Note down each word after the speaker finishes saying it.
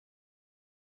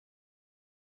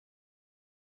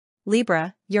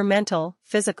Libra, your mental,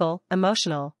 physical,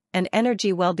 emotional, and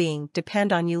energy well-being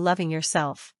depend on you loving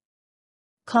yourself.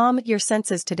 Calm your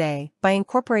senses today by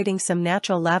incorporating some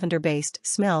natural lavender-based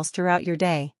smells throughout your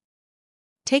day.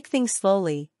 Take things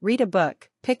slowly, read a book,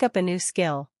 pick up a new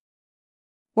skill,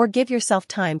 or give yourself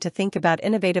time to think about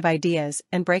innovative ideas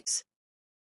and breaks.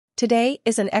 Today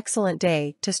is an excellent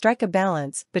day to strike a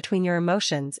balance between your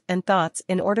emotions and thoughts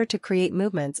in order to create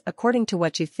movements according to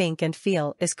what you think and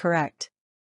feel is correct.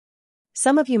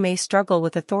 Some of you may struggle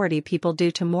with authority people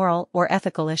due to moral or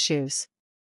ethical issues.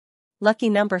 Lucky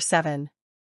number 7.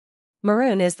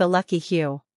 Maroon is the lucky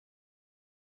hue.